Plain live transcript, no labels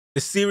The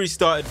series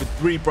started with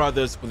three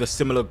brothers with a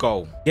similar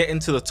goal: getting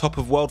to the top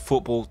of world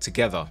football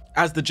together.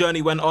 As the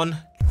journey went on,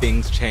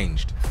 things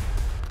changed.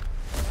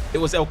 It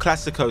was El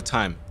Clásico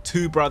time,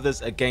 two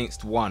brothers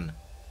against one,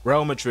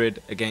 Real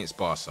Madrid against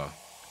Barca.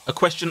 A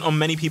question on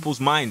many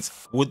people's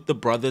minds: would the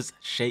brothers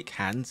shake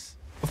hands?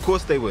 Of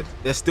course they would,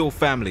 they're still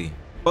family.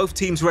 Both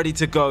teams ready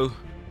to go.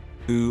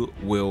 Who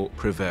will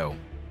prevail?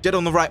 Jed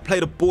on the right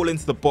played a ball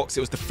into the box,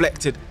 it was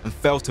deflected and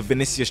fell to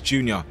Vinicius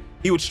Jr.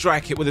 He would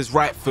strike it with his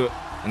right foot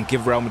and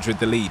give Real Madrid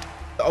the lead.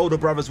 The older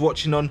brothers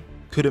watching on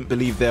couldn't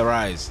believe their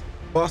eyes.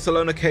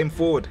 Barcelona came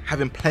forward,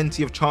 having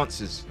plenty of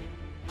chances.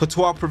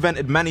 Courtois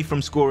prevented Manny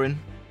from scoring.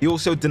 He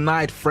also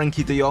denied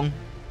Frenkie de Jong,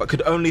 but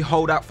could only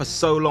hold out for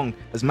so long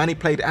as Manny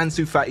played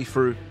Ansu Fati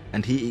through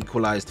and he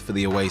equalised for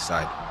the away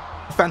side.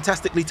 A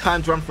fantastically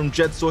timed run from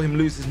Jed saw him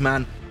lose his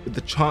man with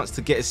the chance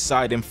to get his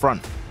side in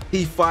front.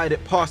 He fired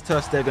it past Ter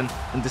Stegen,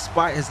 and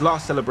despite his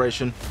last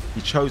celebration,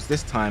 he chose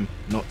this time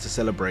not to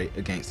celebrate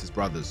against his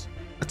brothers.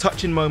 A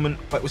touching moment,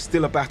 but it was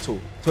still a battle.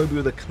 Toby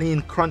with a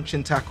clean,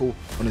 crunching tackle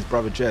on his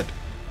brother Jed.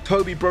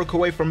 Toby broke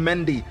away from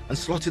Mendy and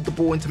slotted the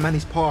ball into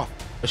Manny's path.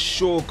 A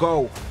sure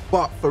goal,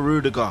 but for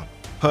Rudiger,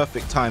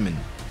 perfect timing.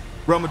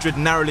 Real Madrid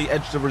narrowly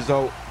edged the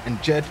result,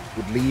 and Jed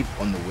would leave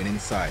on the winning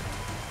side.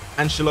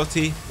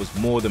 Ancelotti was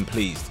more than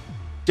pleased.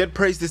 Jed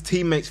praised his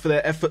teammates for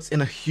their efforts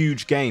in a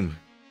huge game.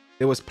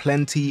 There was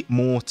plenty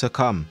more to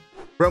come.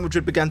 Real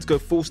Madrid began to go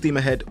full steam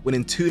ahead,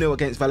 winning 2-0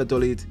 against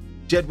Valladolid,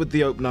 Jed with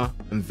the opener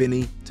and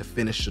Vinny to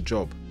finish the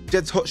job.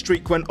 Jed's hot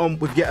streak went on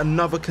with yet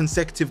another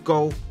consecutive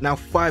goal, now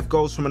 5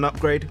 goals from an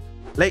upgrade.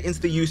 Late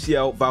into the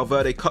UCL,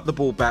 Valverde cut the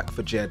ball back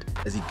for Jed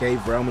as he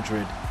gave Real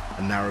Madrid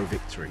a narrow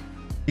victory.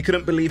 He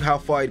couldn't believe how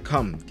far he'd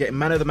come, getting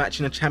man of the match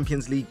in a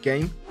Champions League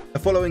game. The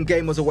following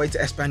game was away to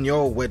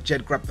Espanyol, where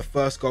Jed grabbed the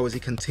first goal as he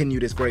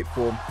continued his great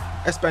form.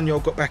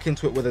 Espanyol got back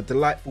into it with a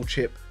delightful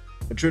chip.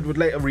 Madrid would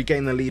later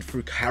regain the lead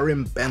through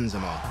Karim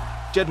Benzema.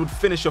 Jed would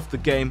finish off the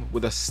game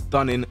with a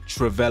stunning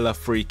Trivela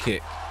free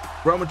kick.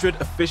 Real Madrid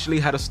officially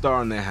had a star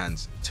on their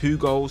hands, 2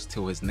 goals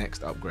till his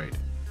next upgrade.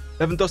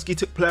 Lewandowski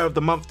took Player of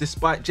the Month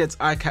despite Jed's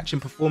eye-catching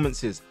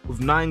performances.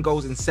 With 9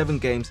 goals in 7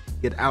 games,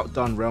 he had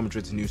outdone Real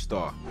Madrid's new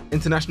star.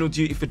 International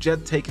duty for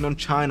Jed taking on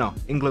China.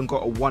 England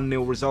got a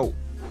 1-0 result.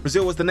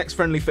 Brazil was the next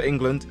friendly for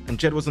England, and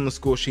Jed was on the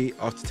score sheet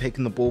after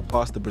taking the ball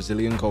past the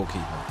Brazilian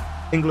goalkeeper.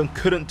 England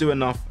couldn't do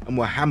enough and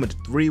were hammered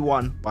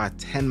 3-1 by a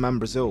 10-man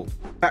Brazil.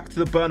 Back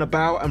to the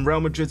Bernabeu and Real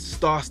Madrid's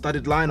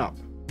star-studded lineup.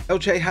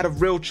 Elche had a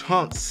real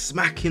chance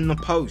smacking the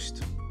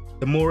post.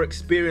 The more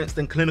experienced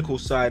and clinical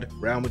side,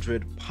 Real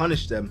Madrid,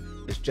 punished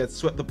them as Jed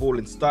swept the ball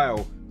in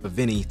style for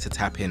Vinny to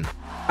tap in.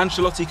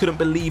 Ancelotti couldn't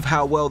believe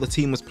how well the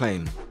team was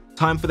playing.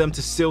 Time for them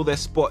to seal their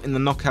spot in the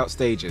knockout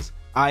stages.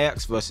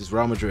 Ajax versus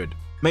Real Madrid.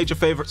 Major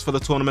favourites for the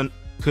tournament,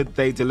 could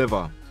they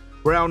deliver?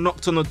 Real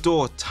knocked on the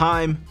door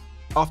time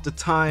after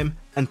time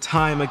and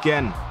time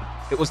again.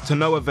 It was to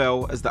no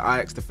avail as the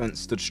Ajax defence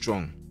stood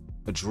strong.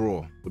 A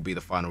draw would be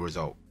the final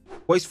result.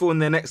 Wasteful in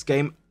their next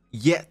game,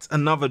 yet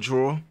another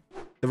draw.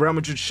 The Real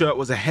Madrid shirt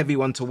was a heavy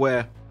one to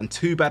wear, and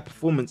 2 bad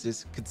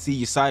performances could see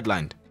you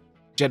sidelined.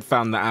 Jed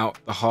found that out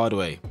the hard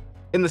way.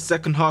 In the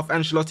second half,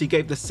 Ancelotti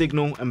gave the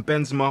signal and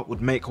Benzema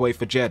would make way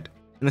for Jed.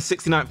 In the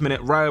 69th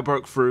minute, Rayo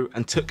broke through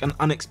and took an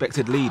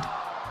unexpected lead.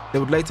 They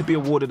would later be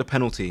awarded a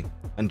penalty,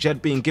 and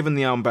Jed, being given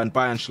the armband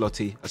by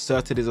Ancelotti,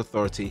 asserted his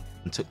authority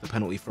and took the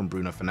penalty from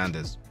Bruno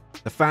Fernandes.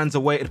 The fans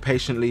awaited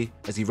patiently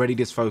as he readied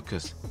his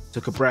focus,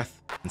 took a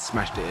breath and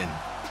smashed it in,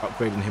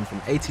 upgrading him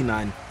from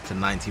 89 to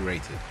 90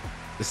 rated.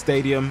 The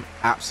stadium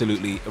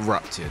absolutely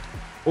erupted.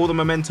 All the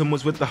momentum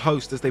was with the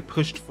host as they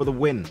pushed for the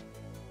win.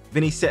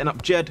 Vinny setting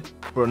up Jed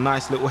for a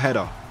nice little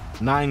header.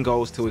 9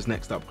 goals till his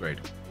next upgrade.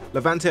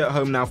 Levante at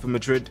home now for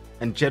Madrid,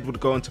 and Jed would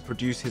go on to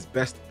produce his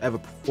best ever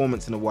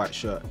performance in a white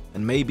shirt,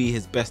 and maybe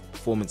his best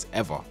performance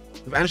ever.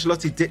 With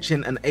Ancelotti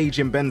ditching an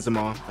aging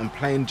Benzema and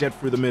playing Jed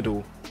through the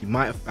middle, he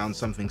might have found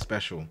something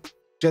special.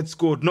 Jed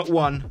scored not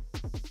 1,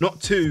 not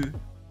 2,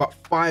 but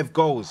 5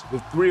 goals,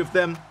 with 3 of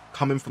them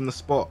coming from the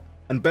spot.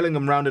 And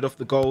Bellingham rounded off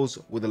the goals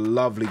with a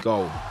lovely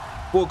goal.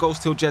 4 goals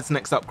till Jed's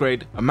next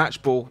upgrade, a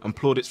match ball and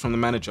plaudits from the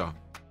manager.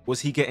 Was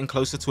he getting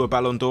closer to a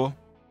Ballon d'Or?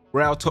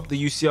 Real topped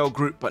the UCL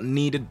group but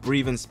needed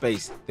breathing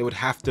space. They would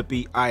have to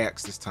beat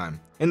Ajax this time.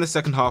 In the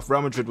second half,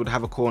 Real Madrid would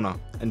have a corner,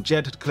 and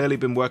Jed had clearly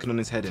been working on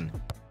his heading.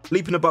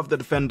 Leaping above the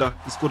defender,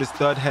 he scored his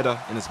 3rd header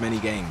in as many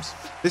games.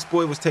 This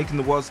boy was taking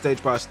the world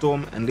stage by a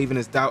storm and leaving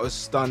his doubters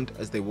stunned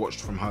as they watched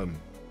from home.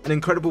 An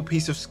incredible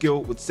piece of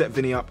skill would set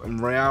Vinny up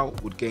and Real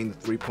would gain the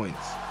 3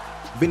 points.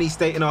 Vinny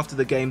stating after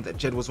the game that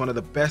Jed was one of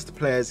the best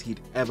players he'd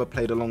ever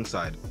played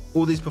alongside.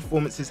 All these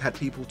performances had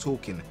people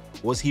talking.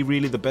 Was he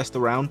really the best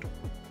around?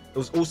 It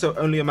was also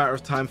only a matter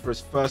of time for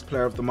his first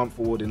Player of the Month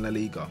award in La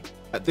Liga.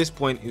 At this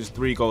point, he was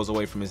 3 goals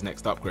away from his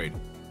next upgrade.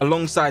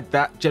 Alongside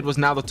that, Jed was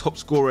now the top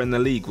scorer in the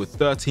league with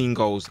 13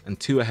 goals and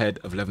 2 ahead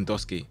of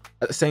Lewandowski.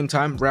 At the same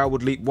time, Real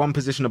would leap 1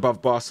 position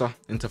above Barca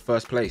into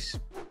first place.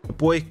 The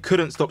boy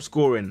couldn't stop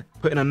scoring,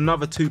 putting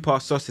another 2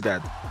 past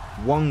Sociedad,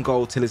 1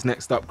 goal till his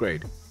next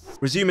upgrade.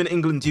 Resuming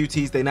England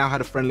duties, they now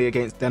had a friendly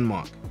against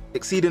Denmark.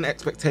 Exceeding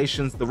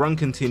expectations, the run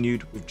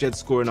continued, with Jed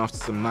scoring after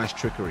some nice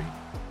trickery.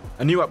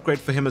 A new upgrade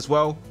for him as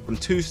well, from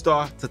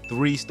 2-star to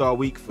 3-star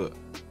weak foot.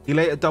 He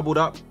later doubled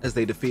up as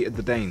they defeated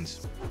the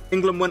Danes.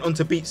 England went on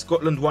to beat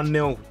Scotland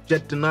 1-0.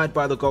 Jed, denied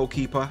by the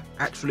goalkeeper,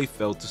 actually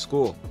failed to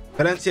score.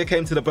 Valencia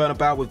came to the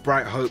Bernabeu with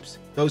bright hopes.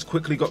 Those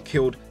quickly got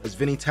killed as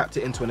Vinny tapped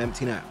it into an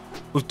empty net.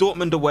 With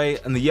Dortmund away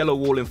and the yellow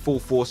wall in full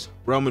force,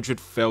 Real Madrid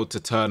failed to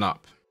turn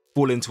up,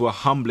 falling to a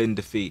humbling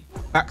defeat.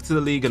 Back to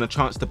the league and a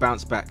chance to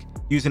bounce back.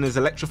 Using his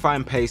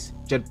electrifying pace,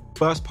 Jed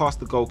burst past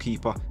the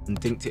goalkeeper and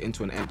dinked it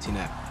into an empty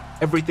net.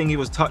 Everything he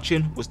was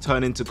touching was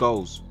turned into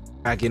goals,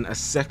 bagging a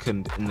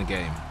second in the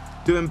game.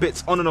 Doing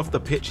bits on and off the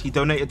pitch, he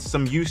donated to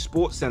some youth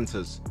sports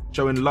centres,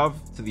 showing love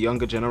to the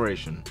younger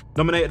generation.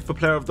 Nominated for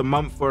Player of the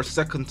Month for a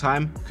second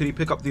time, could he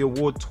pick up the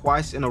award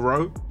twice in a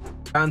row?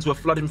 Fans were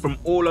flooding from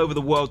all over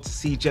the world to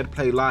see Jed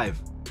play live,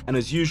 and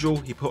as usual,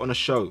 he put on a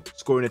show,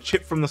 scoring a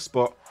chip from the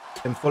spot,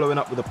 then following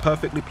up with a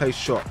perfectly placed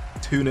shot,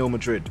 2-0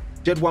 Madrid.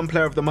 Jed won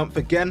Player of the Month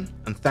again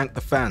and thanked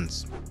the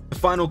fans. The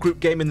final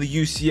group game in the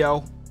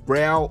UCL,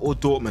 Real or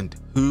Dortmund,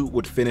 who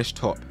would finish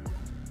top?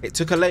 It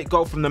took a late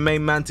goal from the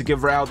main man to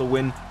give Real the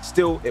win,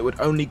 still it would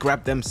only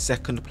grab them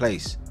second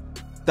place.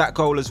 That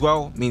goal as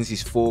well means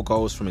he's 4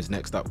 goals from his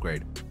next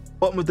upgrade.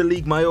 Bottom of the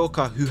league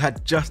Mallorca, who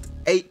had just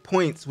 8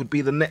 points, would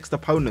be the next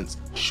opponents,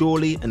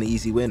 surely an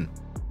easy win.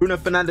 Bruno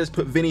Fernandes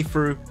put Vinny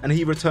through and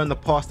he returned the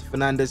pass to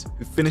Fernandes,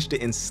 who finished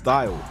it in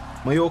style.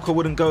 Mallorca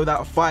wouldn't go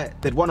without a fight,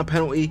 they'd won a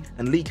penalty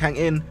and Lee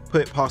Kang-in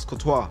put it past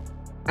Courtois.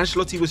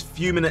 Ancelotti was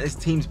fuming at his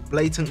team's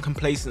blatant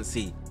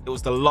complacency. It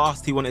was the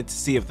last he wanted to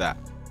see of that.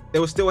 They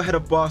were still ahead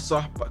of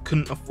Barca but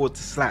couldn't afford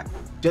to slack.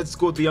 Jed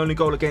scored the only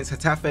goal against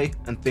Getafe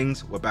and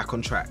things were back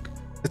on track.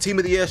 The Team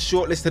of the Year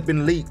shortlist had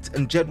been leaked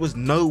and Jed was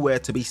nowhere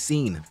to be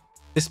seen.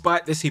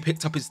 Despite this, he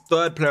picked up his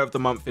 3rd Player of the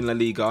Month in La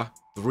Liga,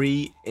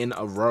 3 in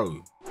a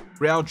row.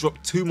 Real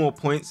dropped 2 more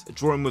points,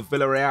 drawing with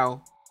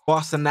Villarreal.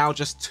 Barca now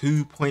just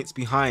 2 points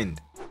behind.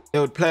 They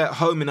would play at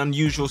home in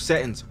unusual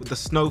settings, with the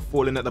snow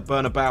falling at the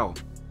Bernabeu.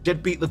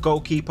 Jed beat the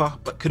goalkeeper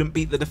but couldn't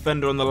beat the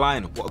defender on the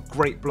line. What a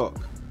great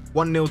block.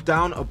 1-0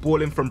 down, a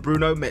ball in from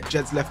Bruno met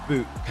Jed's left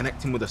boot,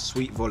 connecting with a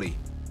sweet volley.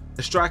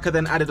 The striker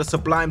then added a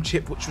sublime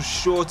chip which was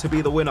sure to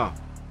be the winner.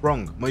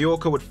 Wrong,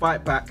 Mallorca would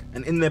fight back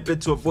and in their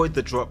bid to avoid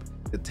the drop,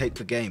 they'd take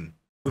the game.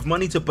 With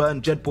money to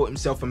burn, Jed bought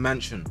himself a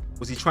mansion.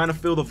 Was he trying to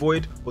fill the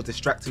void or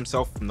distract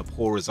himself from the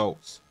poor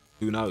results?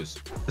 Who knows?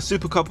 The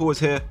Super Couple was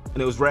here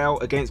and it was Real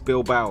against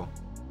Bilbao.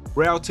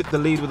 Real took the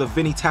lead with a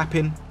Vinny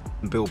tap-in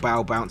and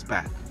Bilbao bounced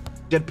back.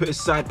 Jed put his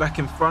side back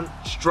in front,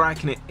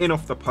 striking it in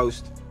off the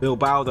post.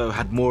 Bilbao though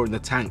had more in the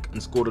tank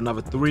and scored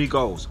another 3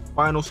 goals.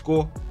 Final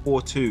score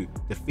 4-2,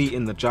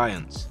 defeating the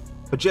Giants.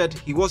 For Jed,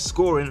 he was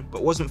scoring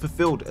but wasn't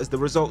fulfilled as the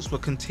results were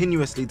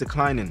continuously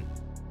declining.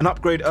 An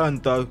upgrade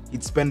earned though,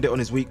 he'd spend it on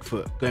his weak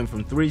foot, going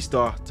from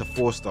 3-star to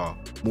 4-star,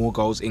 more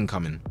goals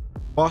incoming.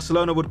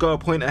 Barcelona would go a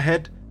point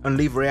ahead and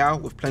leave Real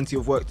with plenty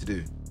of work to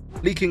do.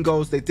 Leaking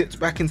goals, they dipped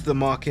back into the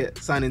market,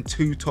 signing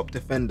 2 top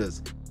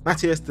defenders,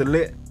 Matthias de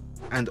Ligt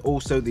and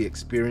also the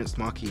experienced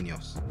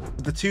Marquinhos.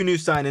 With the 2 new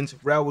signings,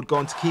 Real would go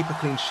on to keep a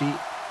clean sheet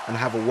and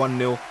have a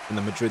 1-0 in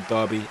the Madrid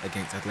derby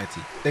against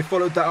Atleti. They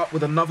followed that up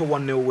with another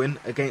 1-0 win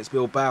against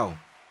Bilbao,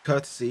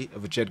 courtesy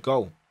of a Jed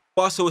goal.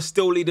 Barca was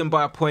still leading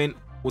by a point.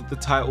 Would the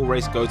title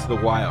race go to the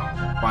wire?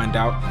 Find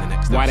out in the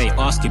next episode. Why they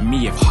asking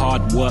me if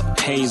hard work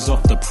pays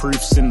off? The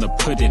proof's in the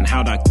pudding.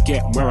 How'd I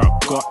get where I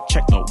got?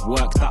 Check the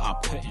work that I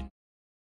put in.